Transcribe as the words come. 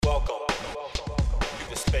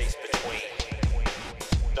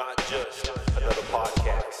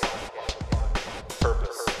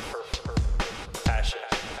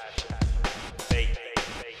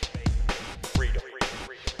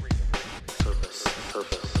Passion,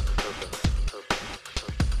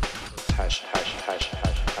 passion, passion, passion,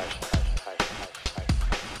 passion, passion,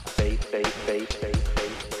 faith, faith, faith, faith,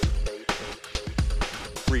 faith,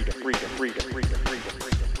 freedom, freedom, freedom, freedom, freedom,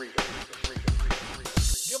 freedom, freedom.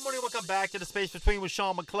 Good morning, welcome back to The Space Between with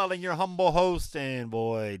Sean McClellan, your humble host and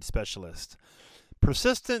void specialist.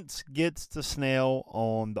 Persistence gets the snail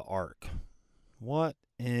on the ark. What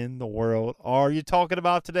in the world are you talking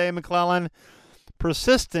about today, McClellan?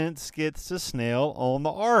 Persistence gets the snail on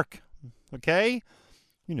the ark. Okay?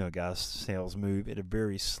 You know, guys, snails move at a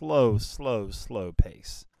very slow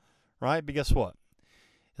pace. Right? But guess what?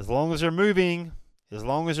 As long as they're moving, as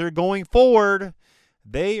long as they're going forward,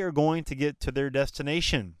 they are going to get to their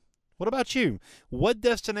destination. What about you? What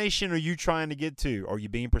destination are you trying to get to? Are you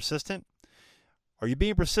being persistent? Are you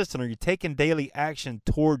being persistent? Are you taking daily action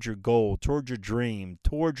towards your goal, towards your dream,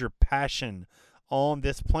 towards your passion on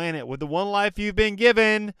this planet with the one life you've been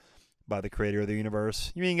given by the creator of the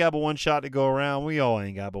universe? You ain't got but one shot to go around. We all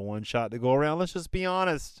ain't got but one shot to go around. Let's just be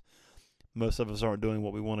honest. Most of us aren't doing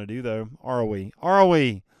what we want to do, though. Are we? Are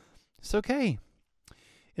we? It's okay.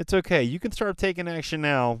 It's okay. You can start taking action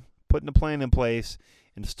now, putting a plan in place,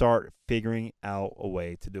 and start figuring out a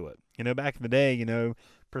way to do it. You know, back in the day,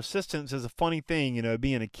 persistence is a funny thing,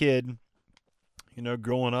 being a kid,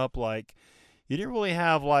 growing up, like, you didn't really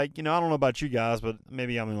have, like, I don't know about you guys, but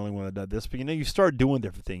maybe I'm the only one that did this, but, you start doing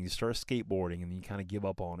different things. You start skateboarding, and you kind of give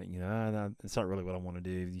up on it, it's not really what I want to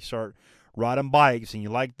do. You start riding bikes, and you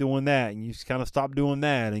like doing that, and you just kind of stop doing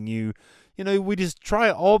that, and we just try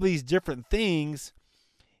all these different things,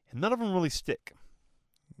 and none of them really stick.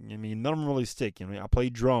 None of them really stick. I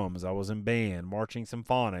played drums. I was in band, marching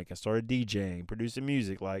symphonic. I started DJing, producing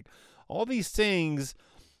music. Like, all these things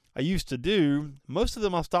I used to do, most of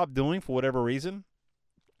them I stopped doing for whatever reason.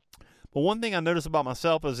 But one thing I noticed about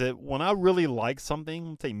myself is that when I really like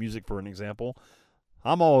something, take music for an example,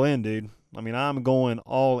 I'm all in, dude. I'm going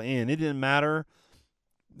all in. It didn't matter,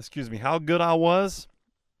 how good I was.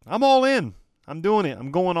 I'm all in. I'm doing it. I'm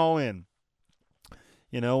going all in.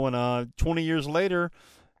 When 20 years later,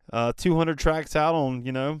 200 tracks out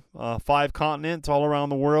on, 5 continents all around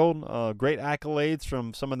the world. Great accolades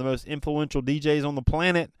from some of the most influential DJs on the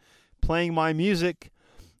planet playing my music.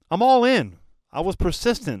 I'm all in. I was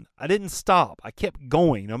persistent. I didn't stop. I kept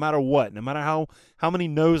going no matter what, no matter how many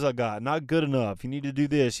no's I got. Not good enough. You need to do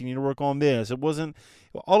this. You need to work on this. It wasn't,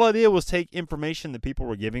 all I did was take information that people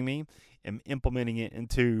were giving me and implementing it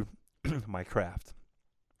into my craft.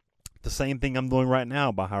 The same thing I'm doing right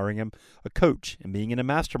now by hiring a coach and being in a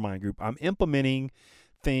mastermind group. I'm implementing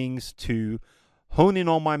things to hone in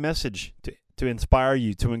on my message, to inspire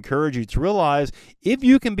you, to encourage you, to realize if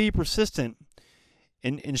you can be persistent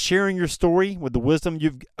in sharing your story with the wisdom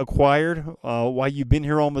you've acquired while you've been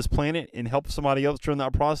here on this planet and help somebody else during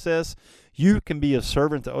that process, you can be a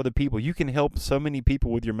servant to other people. You can help so many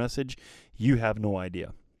people with your message. You have no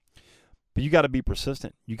idea. But you got to be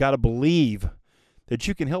persistent. You got to believe that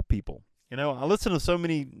you can help people. I listen to so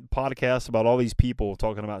many podcasts about all these people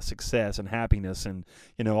talking about success and happiness and,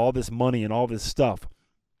 all this money and all this stuff.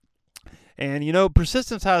 And,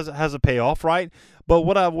 persistence has a payoff, right? But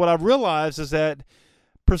what I've realized is that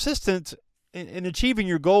persistence in achieving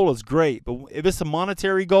your goal is great. But if it's a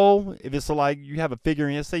monetary goal, if it's like you have a figure,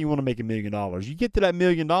 let's say you want to make $1 million. You get to that $1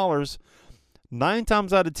 million, 9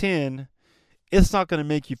 times out of 10, it's not going to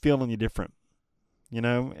make you feel any different.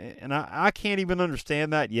 And I can't even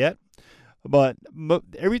understand that yet. But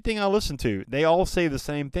everything I listen to, they all say the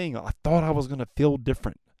same thing. I thought I was going to feel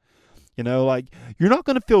different. Like, you're not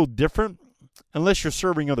going to feel different unless you're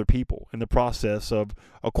serving other people in the process of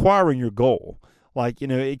acquiring your goal. Like,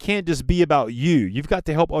 it can't just be about you. You've got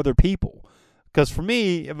to help other people. Because for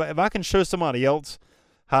me, if I can show somebody else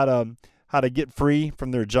how to get free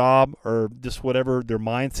from their job or just whatever their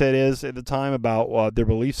mindset is at the time about their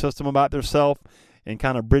belief system about themselves, and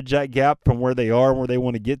kind of bridge that gap from where they are and where they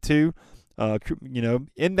want to get to,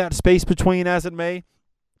 in that space between, as it may,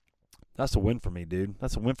 that's a win for me, dude.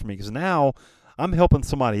 That's a win for me because now I'm helping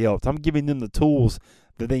somebody else. I'm giving them the tools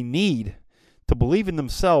that they need to believe in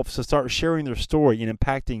themselves, to start sharing their story and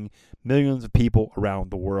impacting millions of people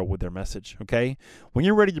around the world with their message, okay? When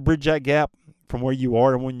you're ready to bridge that gap from where you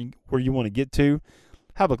are and where you want to get to,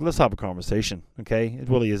 let's have a conversation, okay? It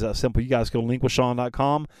really is that simple. You guys go to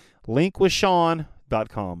linkwithsean.com,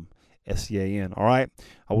 linkwithsean.com, S-E-A-N, all right?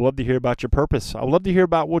 I would love to hear about your purpose. I would love to hear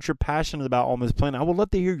about what you're passionate about on this planet. I would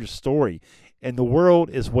love to hear your story, and the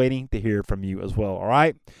world is waiting to hear from you as well, all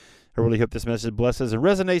right? I really hope this message blesses and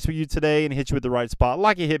resonates with you today and hits you with the right spot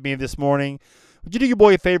like it hit me this morning Would you do your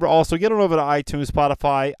boy a favor? Also, get on over to iTunes,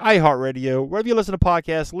 Spotify, iHeartRadio, wherever you listen to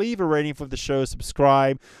podcasts. Leave a rating for the show.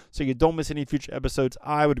 Subscribe so you don't miss any future episodes.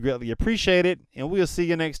 I would greatly appreciate it. And we'll see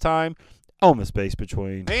you next time on The Space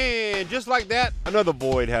Between. And just like that, another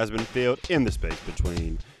void has been filled in the space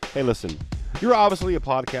between. Hey, listen, you're obviously a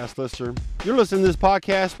podcast listener. You're listening to this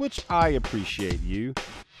podcast, which I appreciate you.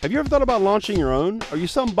 Have you ever thought about launching your own? Are you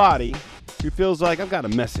somebody who feels like, I've got a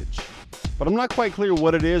message, but I'm not quite clear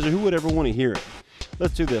what it is or who would ever want to hear it?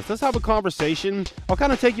 Let's do this. Let's have a conversation. I'll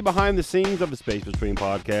kind of take you behind the scenes of the Space Between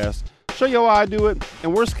podcast, show you how I do it,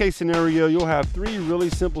 and worst case scenario, you'll have 3 really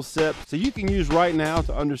simple steps so you can use right now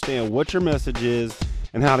to understand what your message is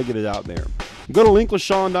and how to get it out there. Go to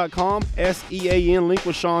linkwithsean.com, SEAN,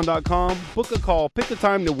 linkwithsean.com, book a call, pick a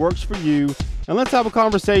time that works for you, and let's have a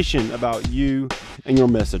conversation about you and your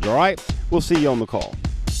message, all right? We'll see you on the call.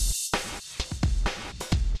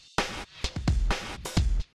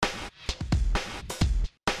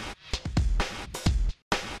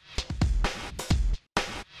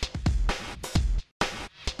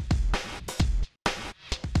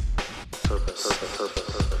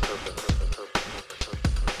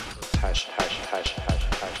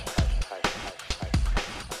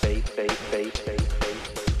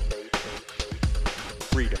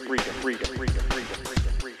 Freedom.